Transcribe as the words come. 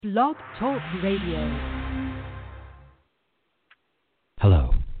Blog Talk Radio.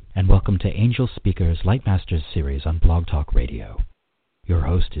 Hello, and welcome to Angelspeakers Lightmasters series on Blog Talk Radio. Your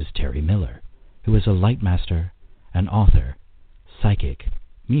host is Terry Miller, who is a Lightmaster, an author, psychic,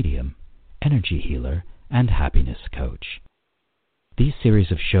 medium, energy healer, and happiness coach. These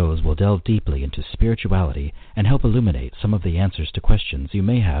series of shows will delve deeply into spirituality and help illuminate some of the answers to questions you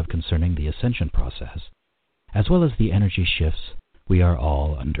may have concerning the ascension process, as well as the energy shifts we are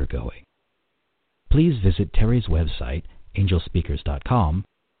all undergoing. Please visit Terry's website, angelspeakers.com,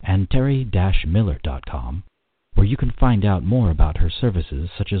 and terry-miller.com, where you can find out more about her services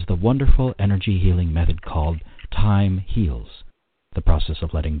such as the wonderful energy healing method called Time Heals, the process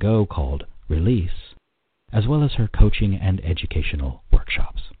of letting go called Release, as well as her coaching and educational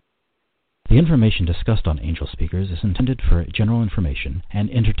workshops. The information discussed on Angelspeakers is intended for general information and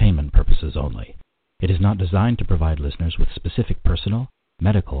entertainment purposes only. It is not designed to provide listeners with specific personal,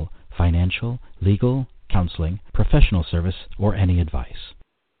 medical, financial, legal, counseling, professional service, or any advice.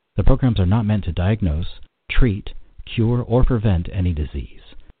 The programs are not meant to diagnose, treat, cure, or prevent any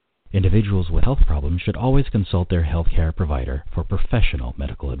disease. Individuals with health problems should always consult their healthcare provider for professional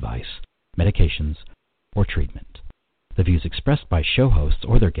medical advice, medications, or treatment. The views expressed by show hosts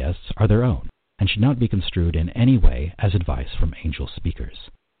or their guests are their own and should not be construed in any way as advice from Angel Speakers.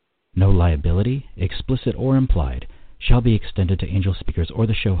 No liability, explicit or implied, shall be extended to Angel Speakers or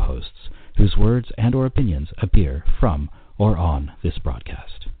the show hosts whose words and or opinions appear from or on this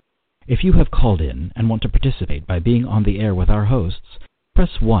broadcast. If you have called in and want to participate by being on the air with our hosts,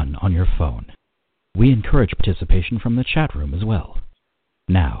 press 1 on your phone. We encourage participation from the chat room as well.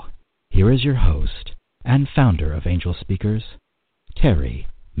 Now, here is your host and founder of Angel Speakers, Terry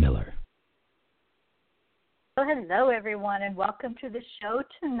Miller. Well, hello, everyone, and welcome to the show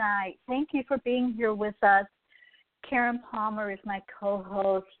tonight. Thank you for being here with us. Karen Palmer is my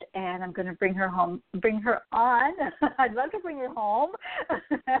co-host, and I'm going to bring her on. I'd love to bring her home.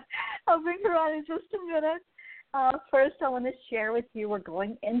 I'll bring her on in just a minute. First, I want to share with you we're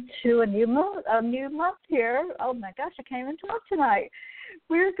going into a new month here. Oh, my gosh, I can't even talk tonight.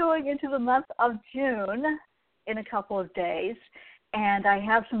 We're going into the month of June in a couple of days, and I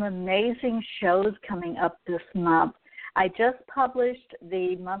have some amazing shows coming up this month. I just published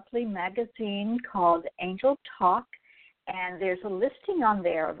the monthly magazine called Angel Talk, and there's a listing on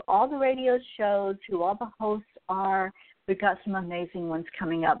there of all the radio shows, who all the hosts are. We've got some amazing ones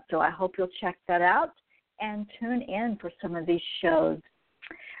coming up, so I hope you'll check that out and tune in for some of these shows.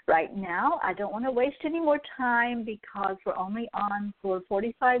 Right now, I don't want to waste any more time because we're only on for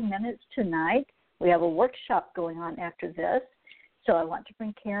 45 minutes tonight. We have a workshop going on after this. So I want to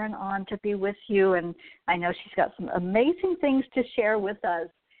bring Karen on to be with you, and I know she's got some amazing things to share with us.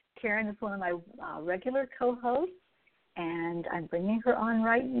 Karen is one of my regular co-hosts, and I'm bringing her on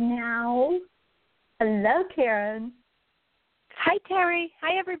right now. Hello, Karen. Hi, Terry.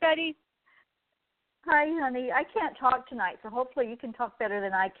 Hi, everybody. Hi, honey. I can't talk tonight, so hopefully you can talk better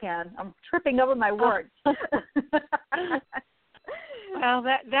than I can. I'm tripping over my words. Well,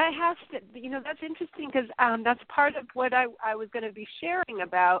 that has to, that's interesting because that's part of what I was going to be sharing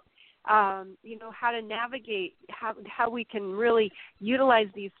about, how to navigate, how we can really utilize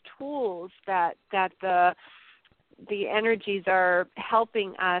these tools that the energies are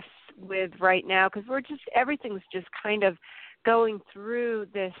helping us with right now, because everything's just kind of going through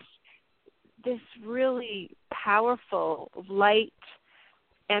this really powerful light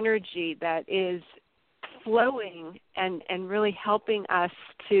energy that is flowing and really helping us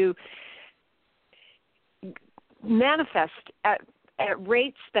to manifest at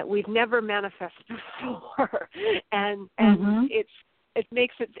rates that we've never manifested before, and it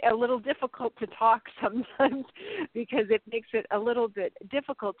makes it a little difficult to talk sometimes because it makes it a little bit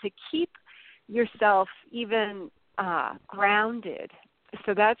difficult to keep yourself even grounded.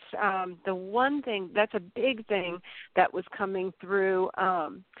 So that's the one thing, that's a big thing that was coming through.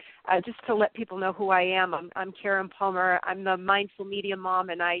 Just to let people know who I am, I'm Karen Palmer. I'm the Mindful Medium Mom,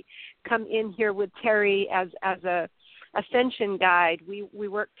 and I come in here with Terry as a ascension guide. We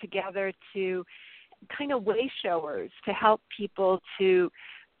work together to kind of way showers to help people to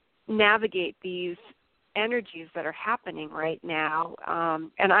navigate these energies that are happening right now.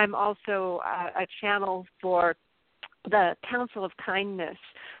 And I'm also a channel for the Council of Kindness,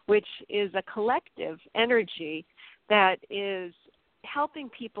 which is a collective energy that is helping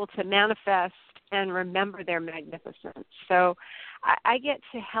people to manifest and remember their magnificence. So I get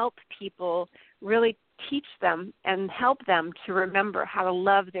to help people really teach them and help them to remember how to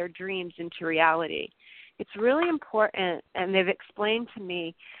love their dreams into reality. It's really important, and they've explained to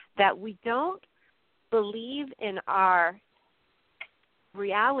me that we don't believe in our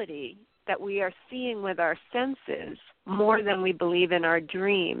reality that we are seeing with our senses more than we believe in our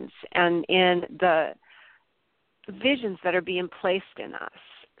dreams and in the visions that are being placed in us.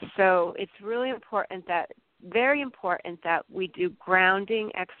 So it's really very important that we do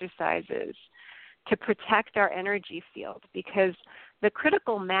grounding exercises to protect our energy field, because the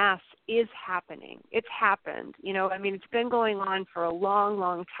critical mass is happening. It's happened. It's been going on for a long,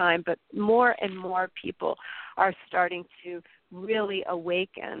 long time, but more and more people are starting to really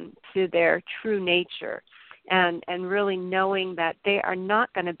awaken to their true nature and really knowing that they are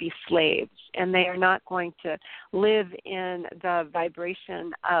not going to be slaves and they are not going to live in the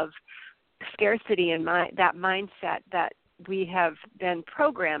vibration of scarcity and that mindset that we have been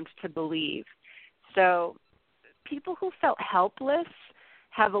programmed to believe. So people who felt helpless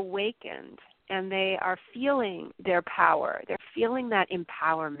have awakened, and they are feeling their power. They're feeling that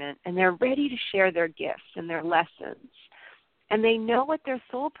empowerment, and they're ready to share their gifts and their lessons. And they know what their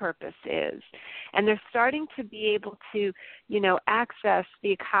soul purpose is. And they're starting to be able to, access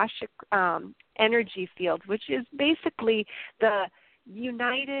the Akashic energy field, which is basically the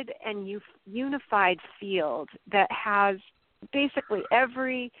united and unified field that has basically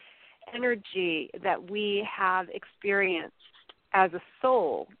every energy that we have experienced as a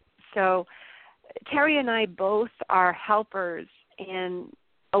soul. So Terry and I both are helpers in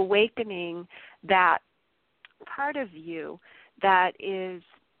awakening that part of you that is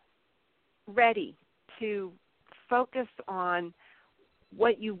ready to focus on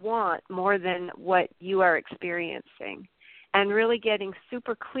what you want more than what you are experiencing, and really getting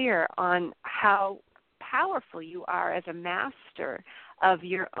super clear on how powerful you are as a master of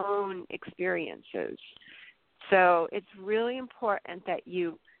your own experiences. So it's really important that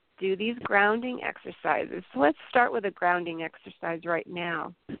you do these grounding exercises. So let's start with a grounding exercise right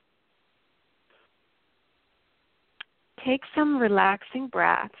now. Take some relaxing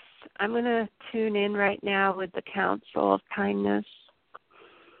breaths. I'm going to tune in right now with the Council of Kindness.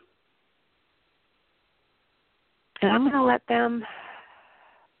 And I'm going to let them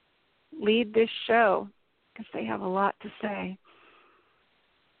lead this show because they have a lot to say.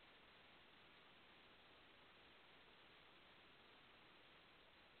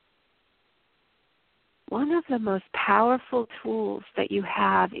 One of the most powerful tools that you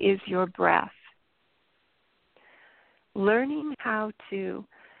have is your breath. Learning how to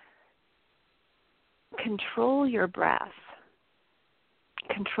control your breath,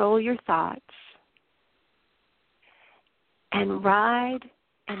 control your thoughts, and ride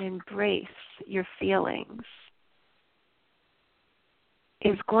and embrace your feelings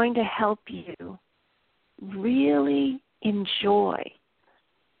is going to help you really enjoy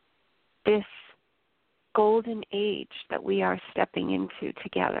this golden age that we are stepping into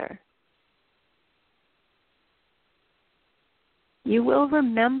together. You will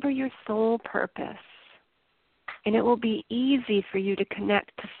remember your soul purpose, and it will be easy for you to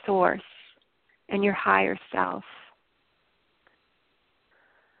connect to Source and your higher self.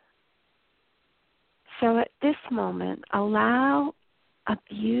 So at this moment, allow a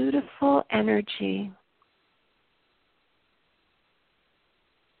beautiful energy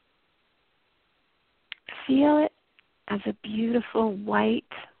feel it as a beautiful white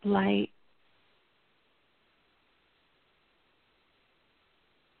light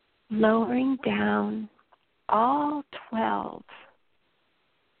lowering down all 12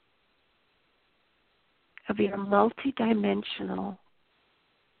 of your multidimensional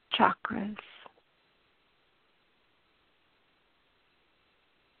chakras.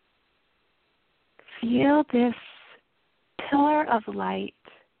 Feel this pillar of light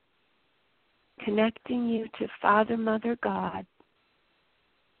connecting you to Father, Mother, God,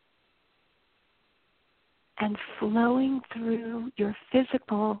 and flowing through your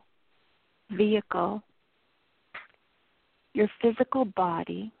physical vehicle, your physical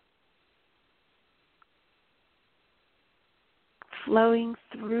body, flowing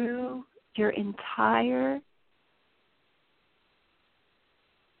through your entire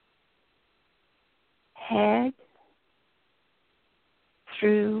head,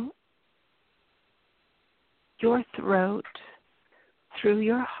 through your throat, through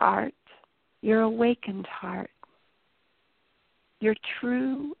your heart, your awakened heart, your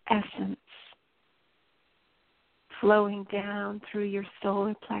true essence, flowing down through your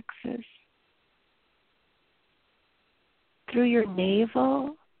solar plexus, through your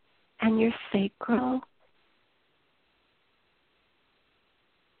navel and your sacral,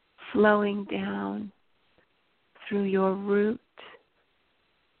 flowing down through your root,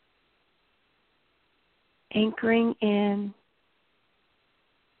 anchoring in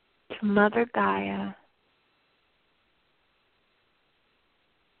to Mother Gaia,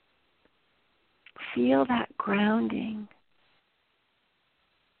 feel that grounding.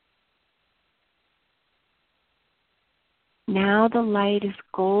 Now the light is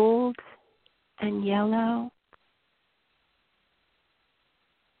gold and yellow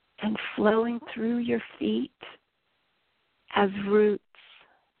and flowing through your feet as roots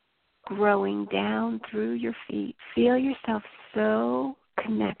growing down through your feet. Feel yourself so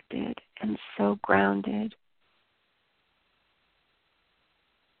connected and so grounded,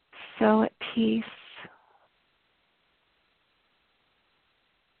 so at peace,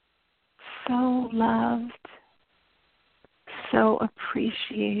 so loved, so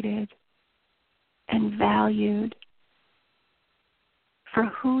appreciated and valued for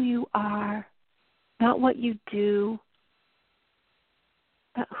who you are, not what you do,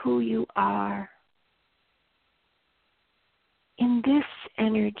 but who you are. In this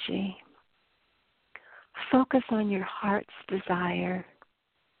energy, focus on your heart's desire,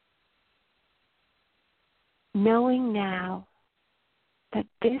 knowing now that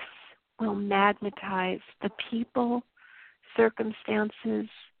this will magnetize the people, circumstances,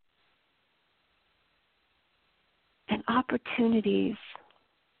 and opportunities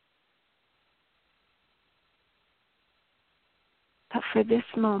but for this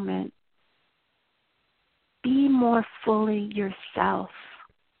moment, be more fully yourself.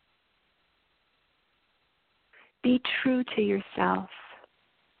 Be true to yourself.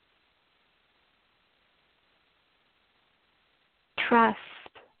 Trust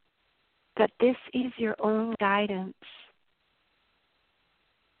that this is your own guidance,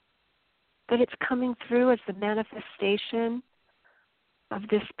 that it's coming through as the manifestation of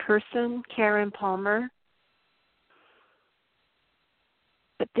this person, Karen Palmer,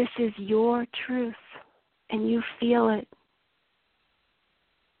 but this is your truth and you feel it.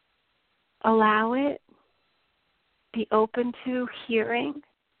 Allow it. Be open to hearing.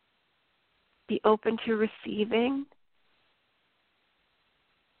 Be open to receiving.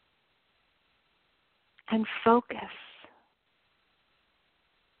 And focus.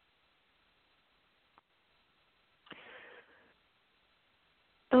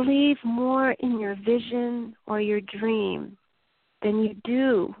 Believe more in your vision or your dream than you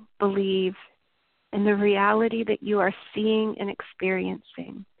do believe in the reality that you are seeing and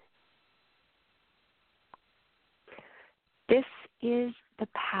experiencing. This is the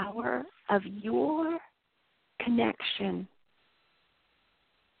power of your connection.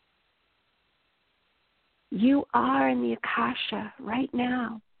 You are in the Akasha right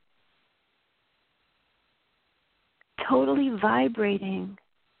now, totally vibrating.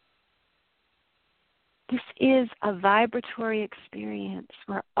 This is a vibratory experience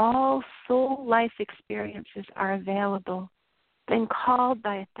where all soul life experiences are available, been called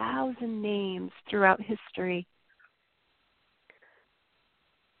by 1,000 names throughout history.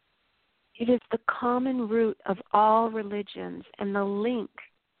 It is the common root of all religions and the link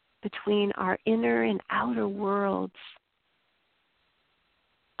between our inner and outer worlds,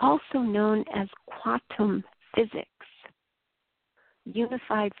 also known as quantum physics,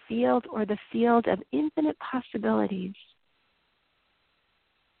 unified field, or the field of infinite possibilities.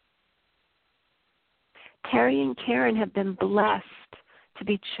 Terry and Karen have been blessed to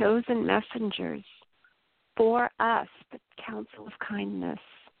be chosen messengers for us, the Council of Kindness.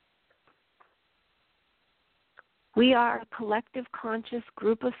 We are a collective conscious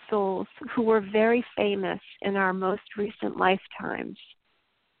group of souls who were very famous in our most recent lifetimes.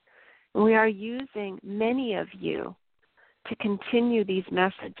 We are using many of you to continue these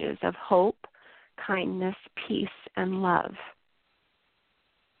messages of hope, kindness, peace, and love.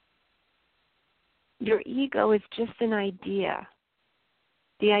 Your ego is just an idea,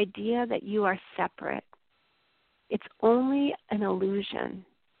 the idea that you are separate. It's only an illusion,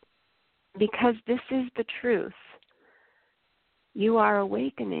 because this is the truth. You are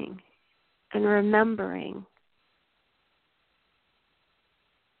awakening and remembering.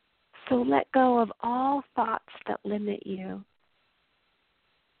 So let go of all thoughts that limit you.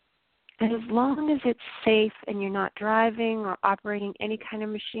 And as long as it's safe and you're not driving or operating any kind of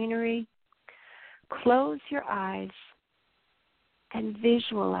machinery, close your eyes and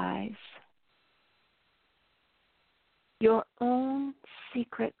visualize your own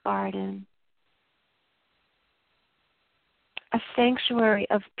secret garden, a sanctuary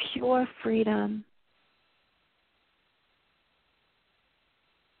of pure freedom.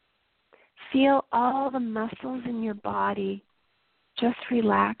 Feel all the muscles in your body just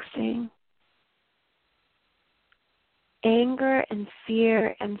relaxing. Anger and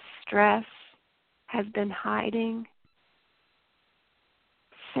fear and stress has been hiding.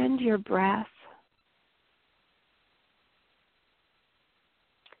 Send your breath.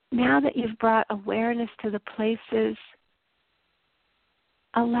 Now that you've brought awareness to the places,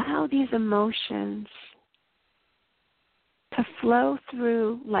 allow these emotions to flow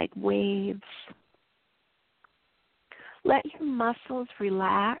through like waves. Let your muscles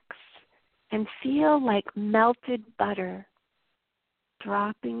relax and feel like melted butter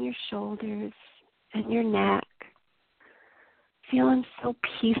dropping your shoulders and your neck, feeling so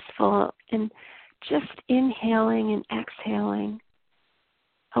peaceful, and just inhaling and exhaling.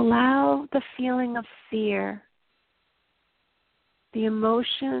 Allow the feeling of fear, the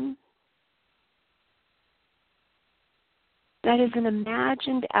emotion that is an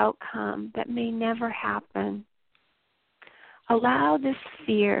imagined outcome that may never happen. Allow this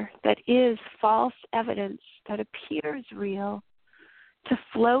fear that is false evidence that appears real to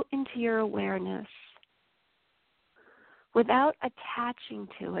float into your awareness without attaching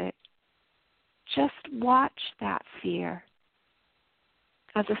to it. Just watch that fear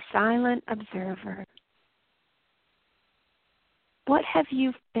as a silent observer. What have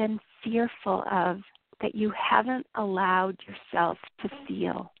you been fearful of that you haven't allowed yourself to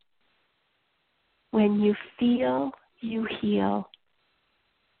feel? When you feel, you heal.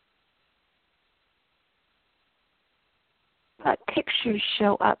 What pictures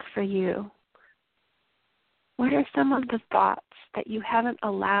show up for you? What are some of the thoughts that you haven't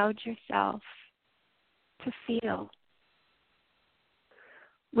allowed yourself to feel?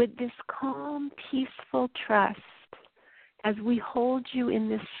 With this calm, peaceful trust, as we hold you in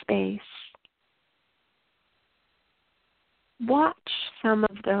this space, watch some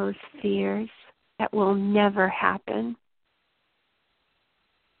of those fears that will never happen.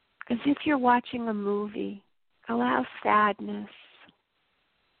 As if you're watching a movie, allow sadness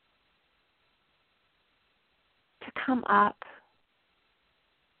to come up.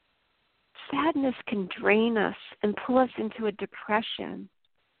 Sadness can drain us and pull us into a depression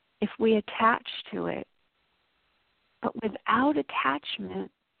if we attach to it. But without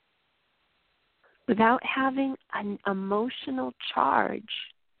attachment, without having an emotional charge,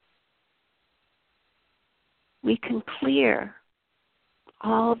 we can clear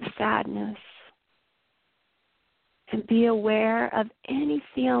all the sadness and be aware of any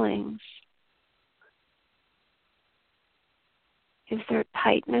feelings. Is there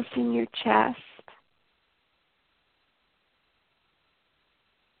tightness in your chest?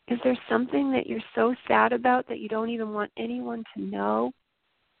 Is there something that you're so sad about that you don't even want anyone to know?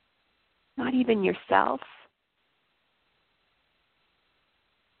 Not even yourself?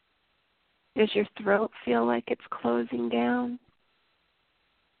 Does your throat feel like it's closing down?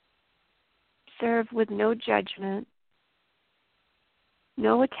 Serve with no judgment,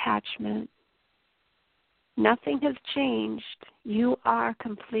 no attachment. Nothing has changed. You are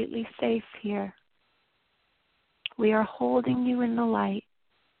completely safe here. We are holding you in the light.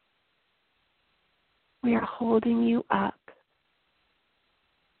 We are holding you up.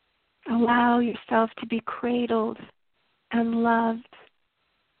 Allow yourself to be cradled and loved.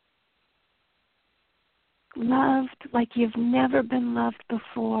 Loved like you've never been loved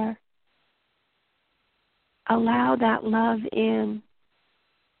before. Allow that love in.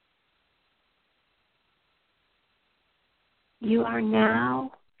 You are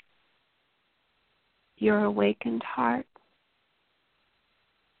now your awakened heart.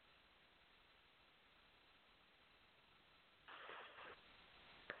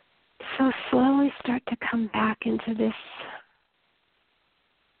 So slowly start to come back into this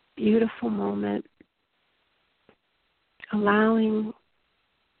beautiful moment, allowing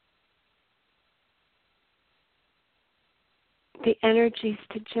the energies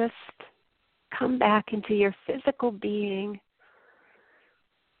to just come back into your physical being.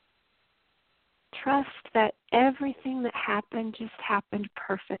 Trust that everything that happened just happened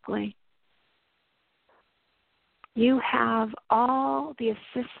perfectly. You have all the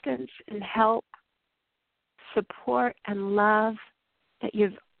assistance and help, support and love that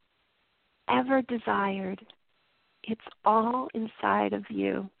you've ever desired. It's all inside of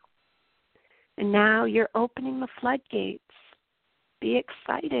you. And now you're opening the floodgates. Be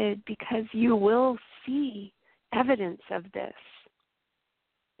excited because you will see evidence of this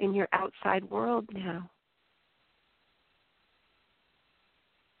in your outside world now.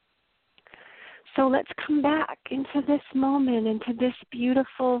 So let's come back into this moment, into this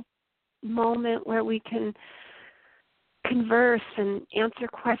beautiful moment where we can converse and answer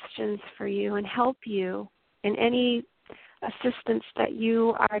questions for you and help you in any assistance that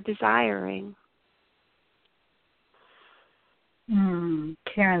you are desiring.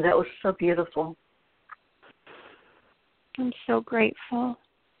 Karen, that was so beautiful. I'm so grateful.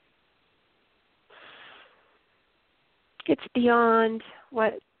 it's beyond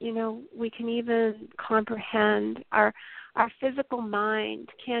what, we can even comprehend. Our physical mind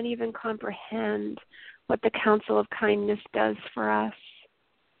can't even comprehend what the counsel of kindness does for us.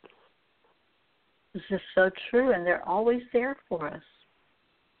 This is so true, and they're always there for us.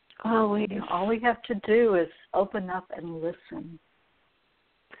 Always. All we have to do is open up and listen.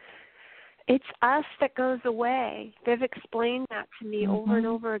 It's us that goes away. They've explained that to me over and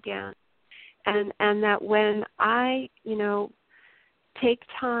over again. And that when I, take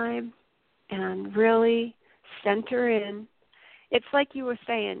time and really center in, it's like you were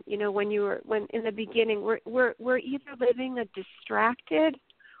saying, when in the beginning, we're either living a distracted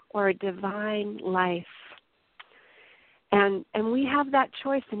or a divine life. And we have that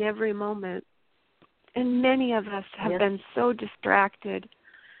choice in every moment. And many of us have been so distracted.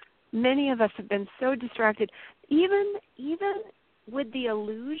 Many of us have been so distracted, even with the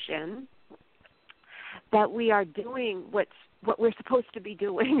illusion that we are doing what we're supposed to be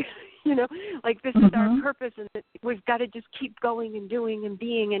doing. Like this is our purpose, and that we've got to just keep going and doing and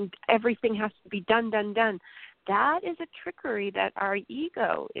being, and everything has to be done. That is a trickery that our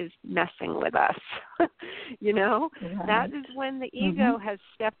ego is messing with us. Right. That is when the ego has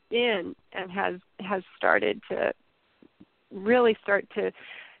stepped in and has started to really start to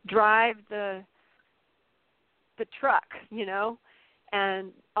drive the truck,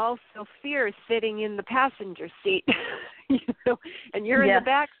 and also fear is sitting in the passenger seat, and you're in the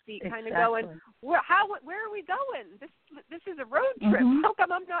back seat, kind of going, where are we going? This is a road trip. How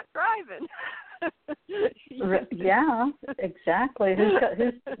come I'm not driving? Yeah, exactly.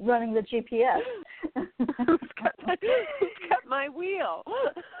 Who's running the GPS? Who's got my wheel?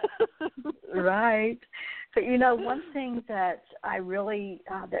 Right. But one thing that I really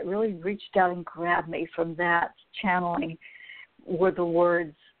that really reached out and grabbed me from that channeling were the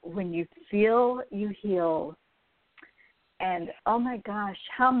words, "When you feel, you heal." And oh my gosh,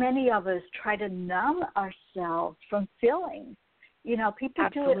 how many of us try to numb ourselves from feeling? People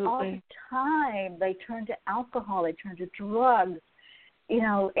Absolutely. do it all the time. They turn to alcohol, they turn to drugs,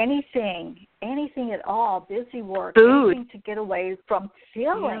 anything at all, busy work, food, anything to get away from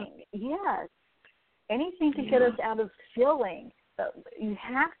feeling. Yeah. Yes. Anything to get us out of feeling. You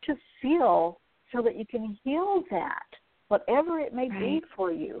have to feel so that you can heal that, whatever it may be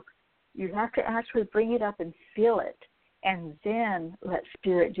for you. You have to actually bring it up and feel it, and then let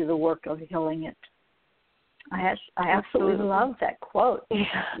Spirit do the work of healing it. I absolutely love that quote.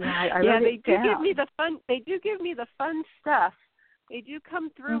 I they do give me the fun. They do give me the fun stuff. They do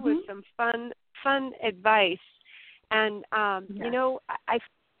come through with some fun advice, and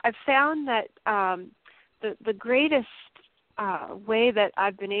I've found that the greatest way that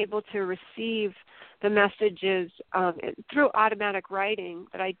I've been able to receive the messages through automatic writing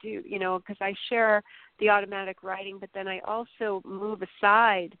that I do, because I share the automatic writing, but then I also move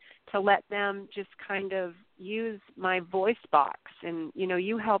aside to let them just kind of use my voice box. And,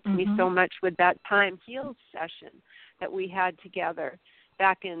 you helped me so much with that Time Heals session that we had together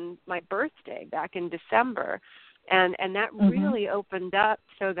back in my birthday, back in December. And that really opened up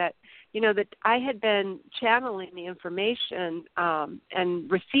so that, that I had been channeling the information and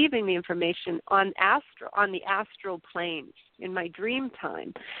receiving the information on the astral planes in my dream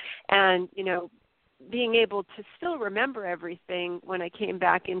time. And, being able to still remember everything when I came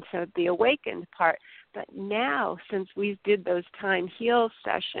back into the awakened part. But now, since we did those Time Heals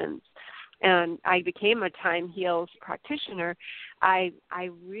sessions, and I became a Time Heals practitioner, I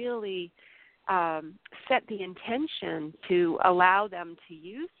really set the intention to allow them to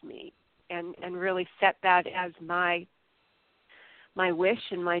use me, and really set that as my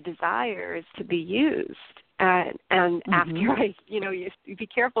wish and my desire is to be used. And after I, you be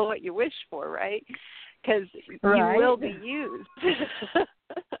careful what you wish for, right? Because you will be used.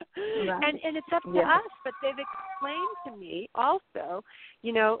 And it's up to us, but they've explained to me also,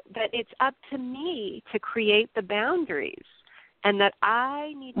 that it's up to me to create the boundaries, and that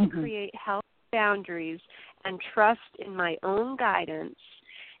I need to create healthy boundaries and trust in my own guidance.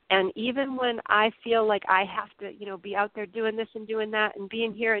 And even when I feel like I have to, be out there doing this and doing that and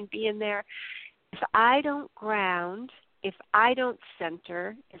being here and being there, if I don't ground, if I don't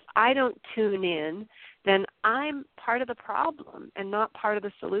center, if I don't tune in, then I'm part of the problem and not part of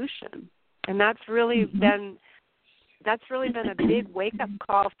the solution. And that's really been a big wake-up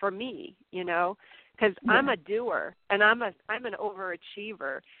call for me, because I'm a doer and I'm an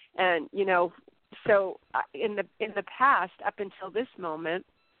overachiever, and so in the past, up until this moment,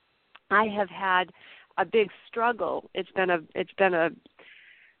 I have had a big struggle. It's been a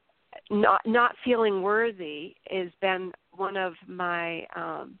not feeling worthy has been one of my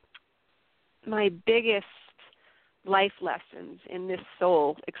my biggest life lessons in this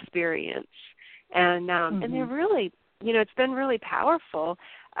soul experience. And and they're really, it's been really powerful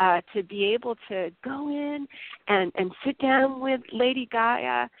to be able to go in and sit down with Lady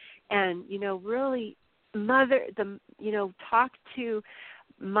Gaia and, really talk to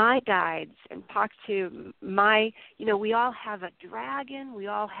my guides and talk to my, we all have a dragon, we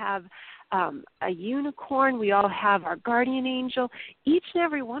all have a unicorn, we all have our guardian angel. Each and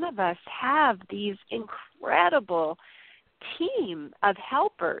every one of us have these incredible team of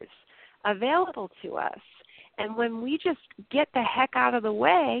helpers available to us. And when we just get the heck out of the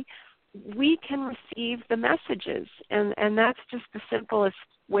way, we can receive the messages. And that's just the simplest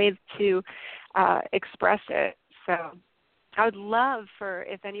way to express it. So I would love for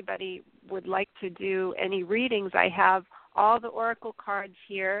if anybody would like to do any readings. I have all the oracle cards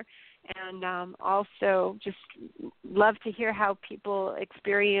here, and also just love to hear how people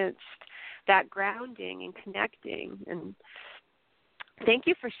experienced that grounding and connecting. And thank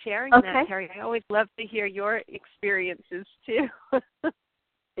you for sharing that, Terry. I always love to hear your experiences too.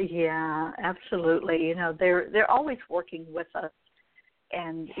 Yeah, absolutely. They're always working with us.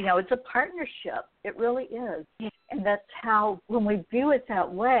 And, it's a partnership. It really is. And that's how, when we view it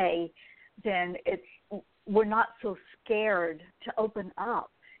that way, then we're not so scared to open up.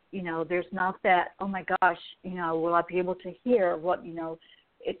 There's not that, oh, my gosh, will I be able to hear what, you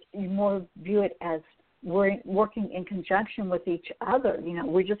more view it as we're working in conjunction with each other.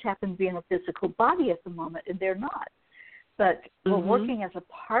 We just happen to be in a physical body at the moment, and they're not. But we're working as a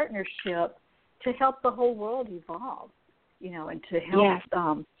partnership to help the whole world evolve. And to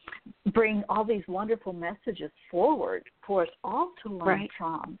help bring all these wonderful messages forward for us all to learn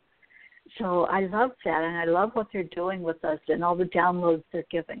from. So I love that, and I love what they're doing with us and all the downloads they're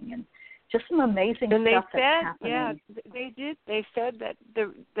giving, and just some amazing stuff that's happening. Yeah, they did. They said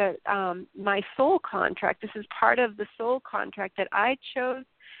that my soul contract, this is part of the soul contract that I chose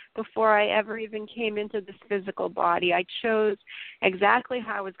before I ever even came into this physical body. I chose exactly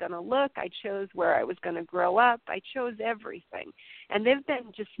how I was going to look. I chose where I was going to grow up. I chose everything. And they've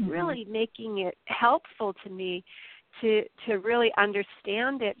been just really making it helpful to me to really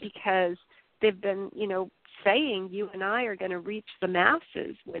understand it, because they've been, saying you and I are going to reach the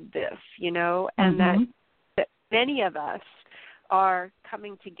masses with this, and that many of us are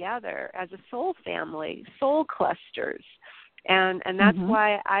coming together as a soul family, soul clusters. And that's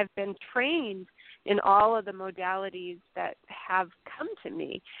why I've been trained in all of the modalities that have come to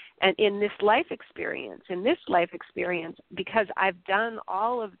me and in this life experience, because I've done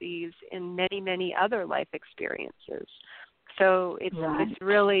all of these in many, many other life experiences. So it's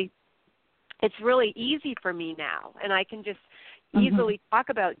really easy for me now, and I can just easily talk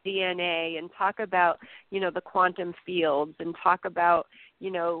about DNA and talk about, the quantum fields and talk about,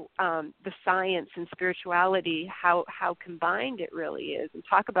 the science and spirituality, how combined it really is, and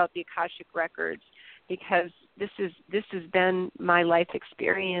talk about the Akashic records, because this has been my life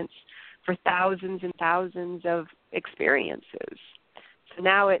experience for thousands and thousands of experiences. So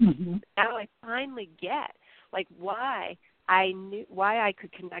now now I finally get why I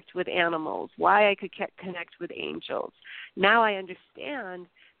could connect with animals, why I could connect with angels. Now I understand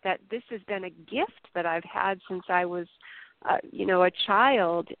that this has been a gift that I've had since I was, a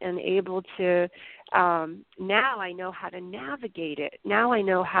child, and able to, now I know how to navigate it. Now I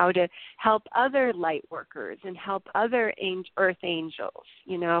know how to help other light workers and help other earth angels,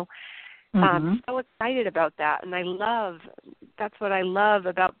 I'm so excited about that. And that's what I love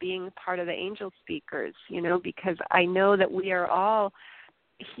about being part of the Angelspeakers, because I know that we are all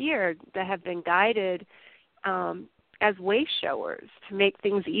here that have been guided as way showers to make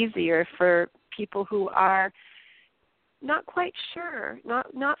things easier for people who are not quite sure,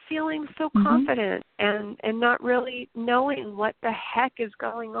 not feeling so confident, and not really knowing what the heck is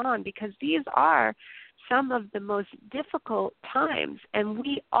going on, because these are some of the most difficult times, and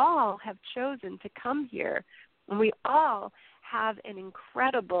we all have chosen to come here, and we all have an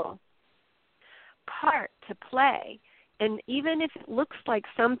incredible part to play. And even if it looks like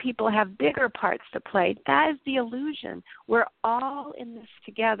some people have bigger parts to play, that is the illusion. We're all in this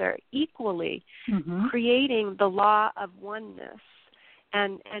together equally, creating the law of oneness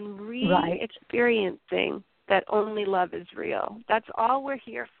and re-experiencing that only love is real. That's all we're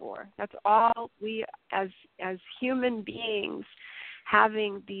here for. That's all we, as human beings,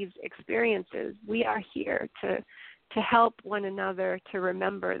 having these experiences, we are here to help one another to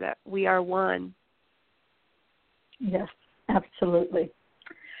remember that we are one. Yes, absolutely.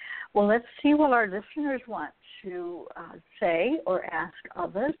 Well, let's see what our listeners want to say or ask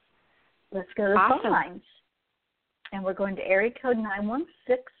of us. Let's go to the phone lines. And we're going to area code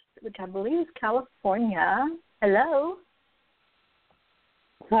 916, which I believe is California. Hello.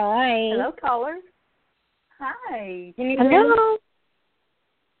 Hi. Hello, caller. Hi. Can you hear me? Hello.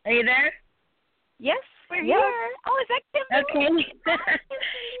 Are you there? Yes, we're Yes. here. Oh, is that Kimberly? Okay.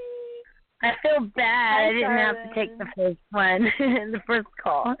 I feel bad. Hi, I didn't have to take the first one, the first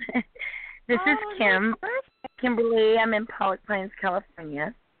call. This is Kim. Kimberly. I'm in Pollock Pines,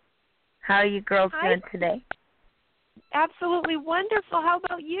 California. How are you girls doing today? Absolutely wonderful. How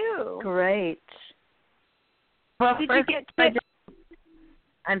about you? Great. Well, Did first, you get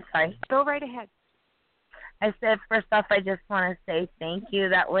I'm sorry. Go right ahead. I said, first off, I just want to say thank you.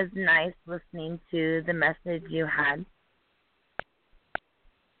 That was nice listening to the message you had.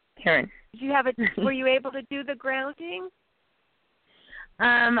 Karen. Did you have it? Were you able to do the grounding?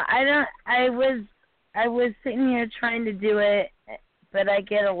 I was sitting here trying to do it, but I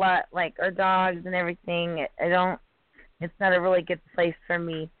get a lot, like our dogs and everything. It's not a really good place for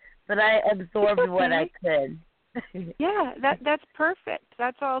me, but I absorbed what I could. Yeah, that's perfect.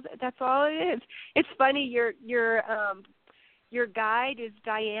 That's all it is. It's funny, your guide is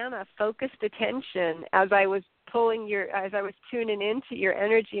Diana, focused attention. As I was tuning into your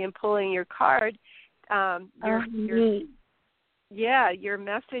energy and pulling your card, your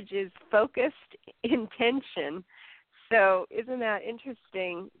message is focused intention. So isn't that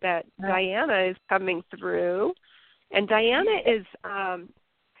interesting that Diana is coming through? And Diana is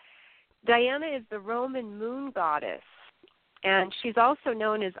the Roman moon goddess, and she's also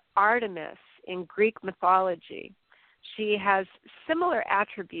known as Artemis in Greek mythology. She has similar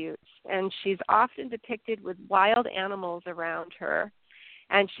attributes, and she's often depicted with wild animals around her,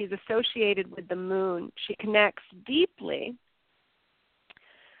 and she's associated with the moon. She connects deeply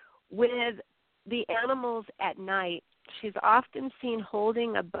with the animals at night. She's often seen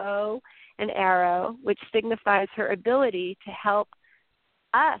holding a bow and arrow, which signifies her ability to help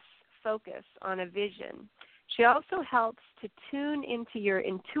us focus on a vision. She also helps to tune into your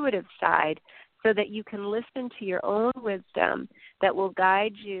intuitive side so that you can listen to your own wisdom that will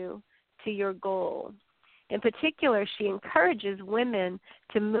guide you to your goal. In particular, she encourages women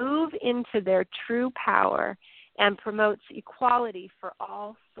to move into their true power and promotes equality for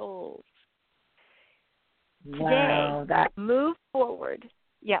all souls. Wow,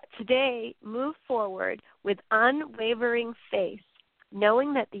 Today, move forward with unwavering faith,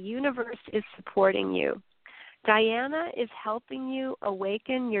 knowing that the universe is supporting you. Diana is helping you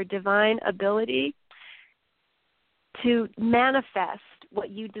awaken your divine ability to manifest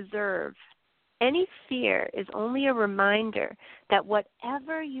what you deserve. Any fear is only a reminder that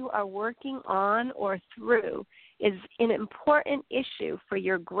whatever you are working on or through is an important issue for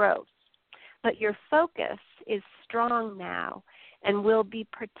your growth. But your focus is strong now and will be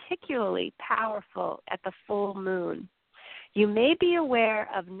particularly powerful at the full moon. You may be aware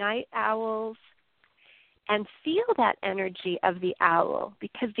of night owls and feel that energy of the owl,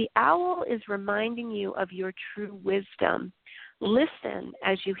 because the owl is reminding you of your true wisdom. Listen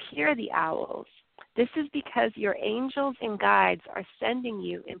as you hear the owls. This is because your angels and guides are sending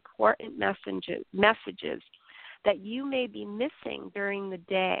you important messages that you may be missing during the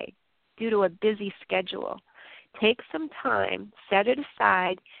day due to a busy schedule. Take some time, set it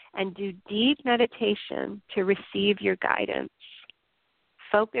aside, and do deep meditation to receive your guidance.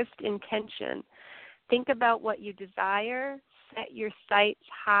 Focused intention. Think about what you desire, set your sights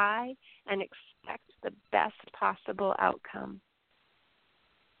high, and expect the best possible outcome.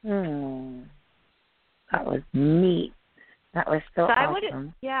 That was neat. That was so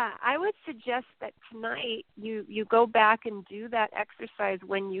awesome. I would suggest that tonight you go back and do that exercise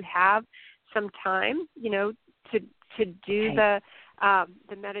when you have some time, to do the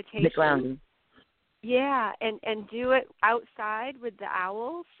meditation. The grounding. Yeah, and do it outside with the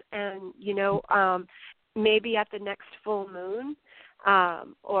owls, and maybe at the next full moon,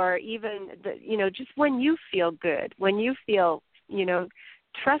 or even just when you feel good, when you feel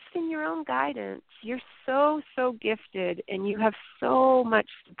trust in your own guidance. You're so gifted, and you have so much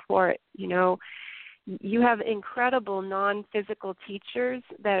support. You have incredible non-physical teachers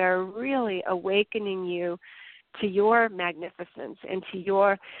that are really awakening you to your magnificence and to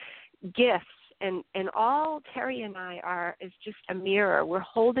your gifts. And all Terry and I are is just a mirror. We're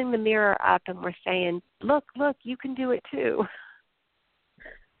holding the mirror up and we're saying, look, you can do it too.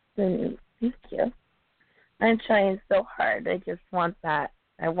 Thank you. I'm trying so hard. I just want that.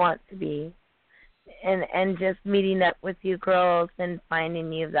 I want to be. And just meeting up with you girls and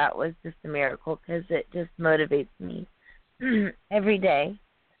finding you, that was just a miracle, because it just motivates me every day.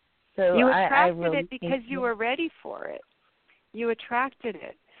 So you attracted really it because you were ready for it. You attracted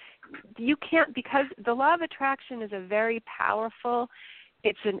it. You can't, because the law of attraction is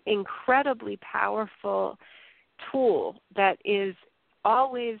it's an incredibly powerful tool that is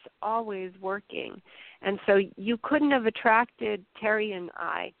always, always working. And so you couldn't have attracted Terry and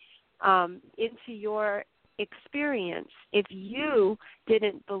I into your experience if you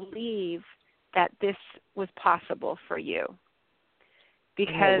didn't believe that this was possible for you.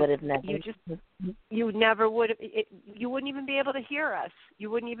 Because you wouldn't even be able to hear us.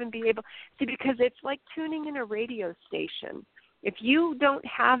 You wouldn't even be able, because it's like tuning in a radio station. If you don't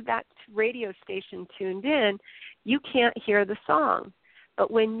have that radio station tuned in, you can't hear the song.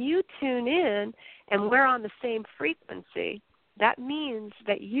 But when you tune in and we're on the same frequency, that means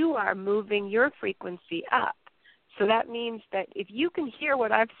that you are moving your frequency up. So that means that if you can hear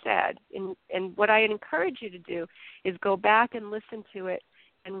what I've said, and what I encourage you to do is go back and listen to it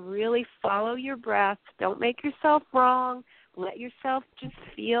and really follow your breath. Don't make yourself wrong. Let yourself just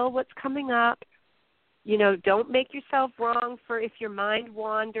feel what's coming up. You know, don't make yourself wrong for if your mind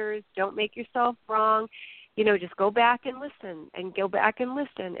wanders. Don't make yourself wrong. You know, just go back and listen and go back and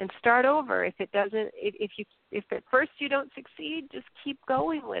listen and start over. If it doesn't, if at first you don't succeed, just keep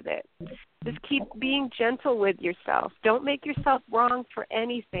going with it. Just keep being gentle with yourself. Don't make yourself wrong for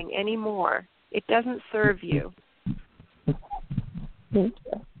anything anymore. It doesn't serve you. Thank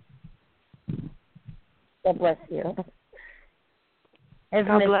you. God bless you. I've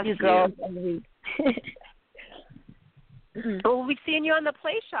missed you, girls. Oh, we'll be seeing you on the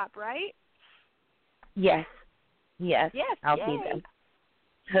Play Shop, right? Yes. I'll yay. be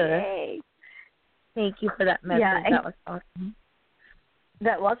there. Yay. Thank you for that message. Yeah, that was awesome.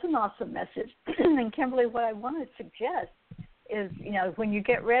 That was an awesome message. And Kimberly, what I want to suggest is, you know, when you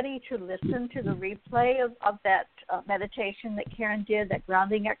get ready to listen to the replay of that meditation that Karen did, that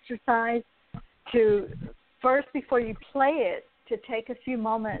grounding exercise, to first, before you play it, to take a few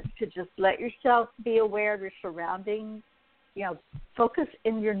moments to just let yourself be aware of your surroundings. You know, focus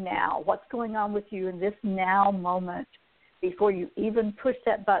in your now. What's going on with you in this now moment before you even push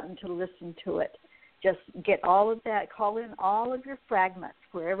that button to listen to it. Just get all of that. Call in all of your fragments,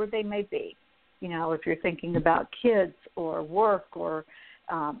 wherever they may be. You know, if you're thinking about kids or work or,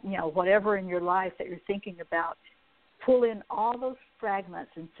 you know, whatever in your life that you're thinking about, pull in all those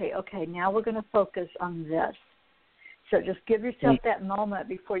fragments and say, okay, now we're going to focus on this. So just give yourself that moment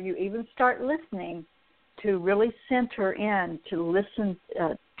before you even start listening to really center in, to listen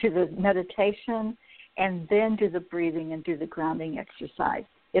to the meditation, and then do the breathing and do the grounding exercise.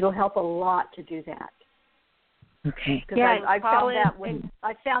 It'll help a lot to do that. Okay. Because I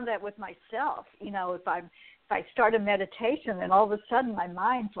found that with myself. You know, if I start a meditation, then all of a sudden my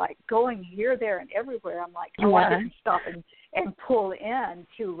mind's like going here, there, and everywhere. I'm like, I want to stop and pull in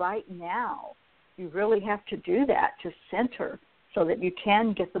to right now. You really have to do that to center so that you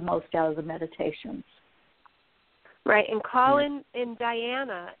can get the most out of the meditations. Right, and call in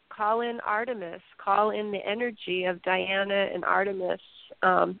Diana, call in Artemis, call in the energy of Diana and Artemis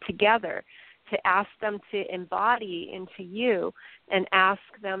together to ask them to embody into you and ask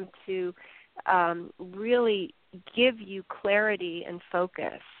them to really give you clarity and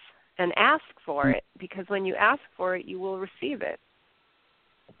focus, and ask for it, because when you ask for it, you will receive it.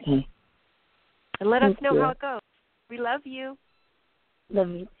 Okay. And let us know how it goes. We love you. Love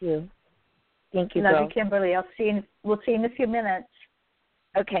you too. Thank you, Love girl. you, Kimberly. We'll see you in a few minutes.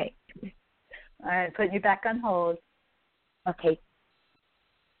 Okay. All right, putting you back on hold. Okay.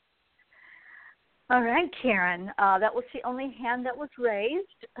 All right, Karen. That was the only hand that was raised,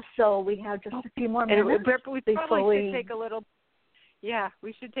 so we have just a few more minutes. We probably should take a little. Yeah,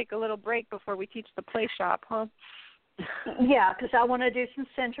 we should take a little break before we teach the Play Shop, huh? Yeah, because I want to do some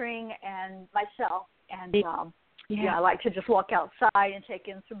centering and myself, and I like to just walk outside and take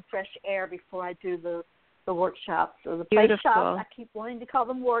in some fresh air before I do the workshops or the play shops. I keep wanting to call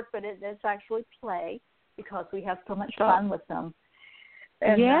them work, but it's actually play because we have so much fun with them.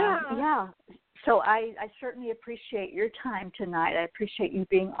 And, So I certainly appreciate your time tonight. I appreciate you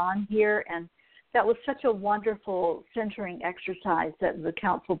being on here, and that was such a wonderful centering exercise that the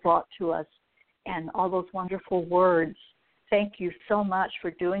council brought to us, and all those wonderful words. Thank you so much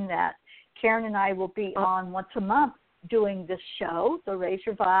for doing that. Karen and I will be on once a month doing this show, so Raise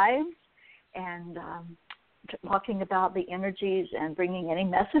Your Vibes, and talking about the energies and bringing any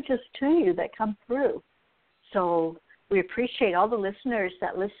messages to you that come through. So we appreciate all the listeners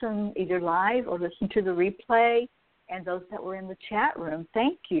that listen either live or listen to the replay, and those that were in the chat room.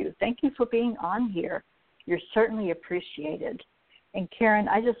 Thank you. Thank you for being on here. You're certainly appreciated. And Karen,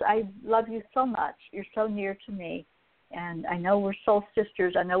 I love you so much. You're so near to me. And I know we're soul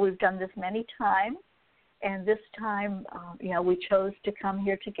sisters. I know we've done this many times. And this time, we chose to come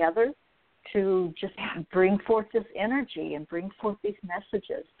here together to just bring forth this energy and bring forth these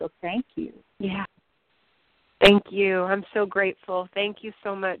messages. So thank you. Yeah. Thank you. I'm so grateful. Thank you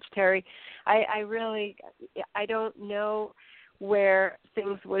so much, Terry. I don't know where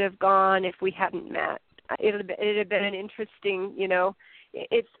things would have gone if we hadn't met. It had been an interesting,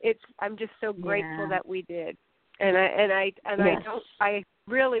 I'm just so grateful that we did. And I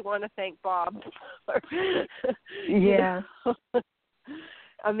really want to thank Bob. Yes.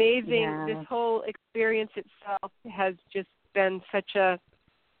 Amazing. Yeah. This whole experience itself has just been such a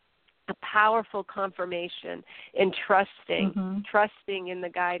powerful confirmation in trusting in the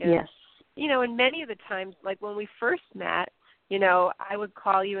guidance. Yes. And many of the times, like when we first met, I would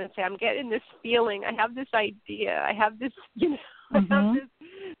call you and say, I'm getting this feeling, I have this idea, I have this, I have this,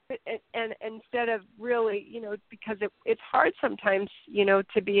 and instead of really, because it's hard sometimes,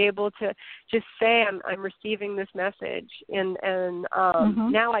 to be able to just say, I'm receiving this message, and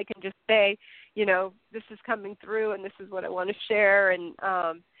now I can just say, this is coming through, and this is what I want to share, and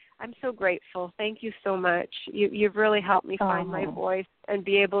I'm so grateful. Thank you so much. You've really helped me find my voice and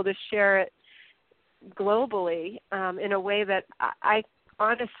be able to share it globally in a way that I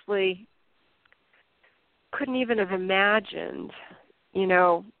honestly couldn't even have imagined,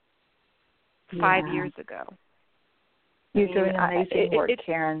 5 years ago. You're doing amazing work,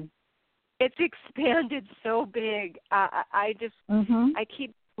 Karen. It's expanded so big. I just, I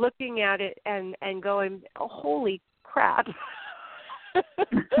keep looking at it and going, oh, holy crap.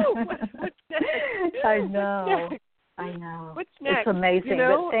 What's next? I know. What's next? It's amazing.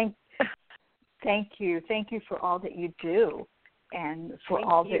 But thank you. Thank you for all that you do and for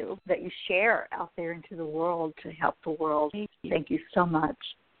all that you share out there into the world to help the world. Thank you so much.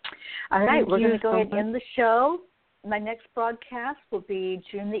 All right, we're going to go ahead and end the show. My next broadcast will be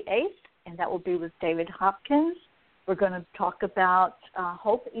June the 8th, and that will be with David Hopkins. We're going to talk about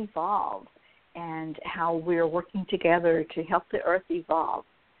Hope Evolve and how we're working together to help the earth evolve.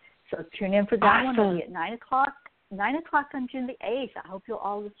 So tune in for that one. It'll be at 9 o'clock. 9 o'clock on June the 8th. I hope you'll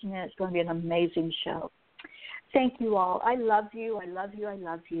all listen in. It's going to be an amazing show. Thank you all. I love you. I love you. I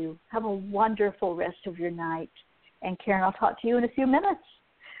love you. Have a wonderful rest of your night. And Karen, I'll talk to you in a few minutes.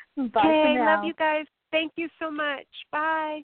 Bye for now. Love you guys. Thank you so much. Bye.